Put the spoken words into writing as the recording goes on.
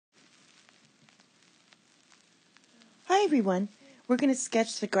Hi everyone, we're going to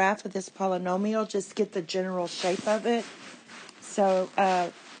sketch the graph of this polynomial, just get the general shape of it. So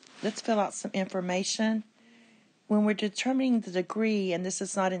let's fill out some information. When we're determining the degree, and this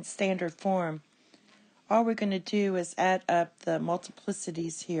is not in standard form, all we're going to do is add up the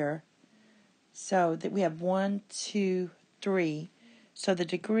multiplicities here. So that we have 1, 2, 3. So the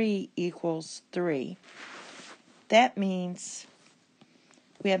degree equals 3. That means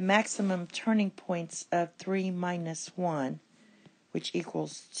we have maximum turning points of 3 minus 1, which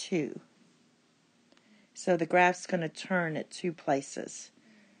equals 2. So the graph's going to turn at 2 places.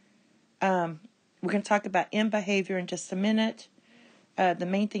 We're going to talk about end behavior in just a minute. The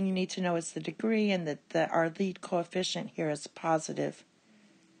main thing you need to know is the degree, and that our lead coefficient here is positive.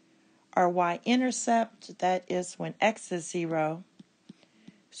 Our y-intercept, that is when x is 0.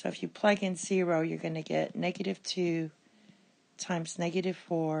 So if you plug in 0, you're going to get negative 2 times negative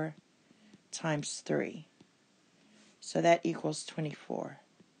 4 times 3. So that equals 24.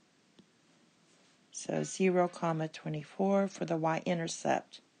 So 0, 24 for the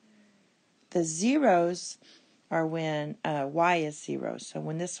y-intercept. The zeros are when y is 0. So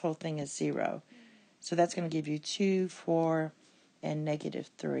when this whole thing is 0. So that's going to give you 2, 4, and negative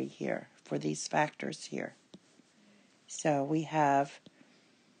 3 here for these factors here. So we have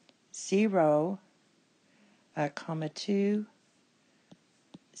 0, 2,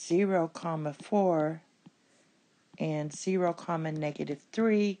 0, 4, and 0, negative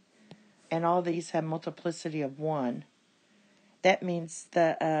 3, and all these have multiplicity of 1. That means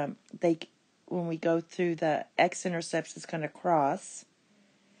that when we go through the x-intercepts, it's going to cross,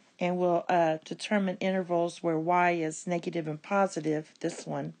 and we'll determine intervals where y is negative and positive, this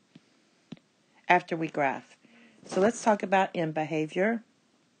one, after we graph. So let's talk about end behavior.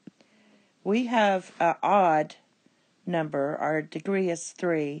 We have an odd number, our degree is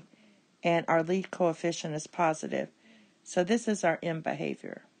 3, and our lead coefficient is positive. So this is our end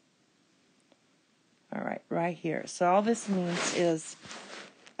behavior. All right here. So all this means is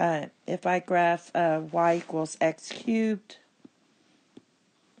if I graph y equals x cubed,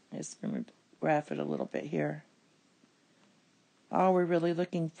 just going to graph it a little bit here. All we're really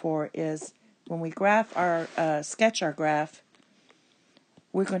looking for is when we graph our sketch our graph,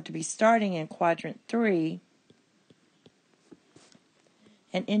 we're going to be starting in quadrant 3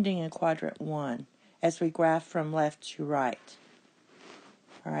 and ending in quadrant 1 as we graph from left to right.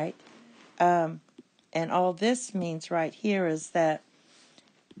 All right. And all this means right here is that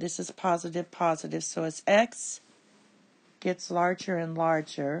this is positive, positive. So as x gets larger and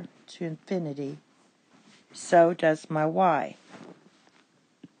larger to infinity, so does my y.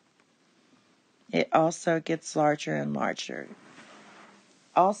 It also gets larger and larger.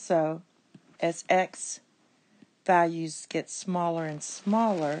 Also, as x values get smaller and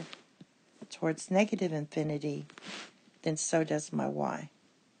smaller towards negative infinity, then so does my y.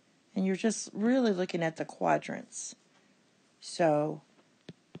 And you're just really looking at the quadrants. So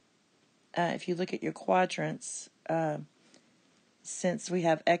if you look at your quadrants, since we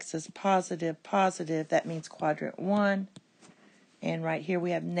have x is positive, positive, that means quadrant 1. And right here we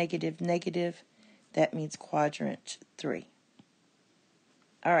have negative, negative, that means quadrant 3.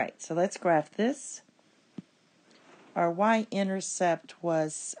 All right, so let's graph this. Our y-intercept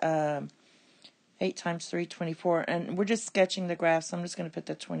was 8 times 3, 24, and we're just sketching the graph, so I'm just going to put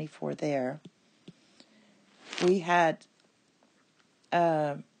the 24 there. We had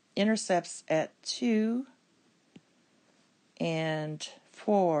intercepts at 2 and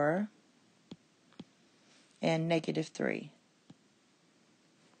 4 and negative 3.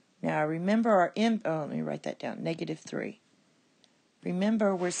 Now remember our let me write that down, negative 3.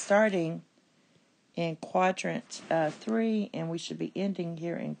 Remember we're starting in quadrant 3, and we should be ending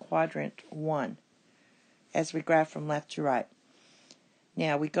here in quadrant 1 as we graph from left to right.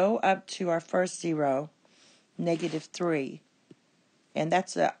 Now we go up to our first 0, negative 3, and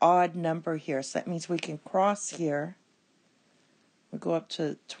that's an odd number here, so that means we can cross here. We go up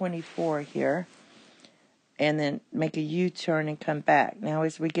to 24 here, and then make a U-turn and come back. Now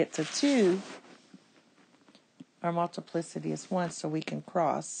as we get to 2, our multiplicity is 1, so we can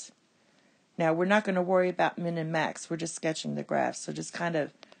cross. Now we're not going to worry about min and max, we're just sketching the graph, so just kind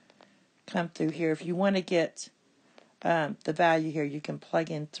of come through here. If you want to get the value here, you can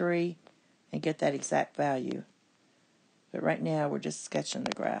plug in 3 and get that exact value. But right now we're just sketching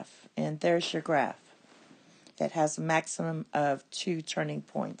the graph. And there's your graph. It has a maximum of 2 turning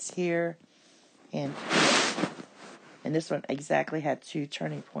points here and here. And this one exactly had 2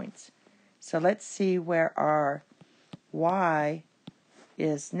 turning points. So let's see where our y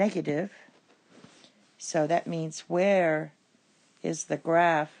is negative. So that means where is the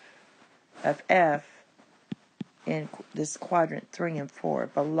graph of f in this quadrant 3 and 4,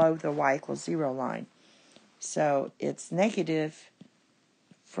 below the y equals 0 line. So it's negative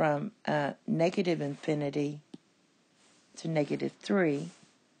from negative infinity to negative 3.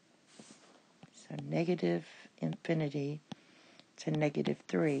 So negative infinity to negative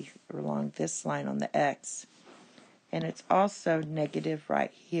 3 along this line on the x. And it's also negative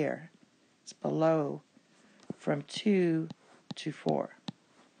right here. It's below from 2 to 4.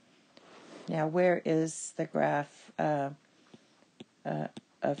 Now, where is the graph of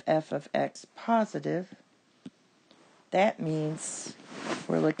f of x positive? That means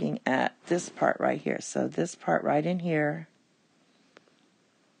we're looking at this part right here. So this part right in here.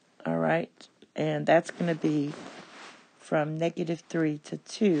 All right. And that's going to be from negative 3 to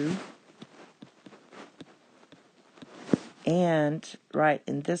 2. And right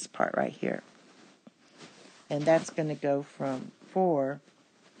in this part right here. And that's going to go from 4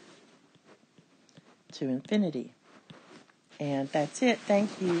 to infinity. And that's it.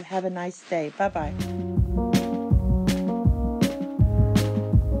 Thank you. Have a nice day. Bye-bye.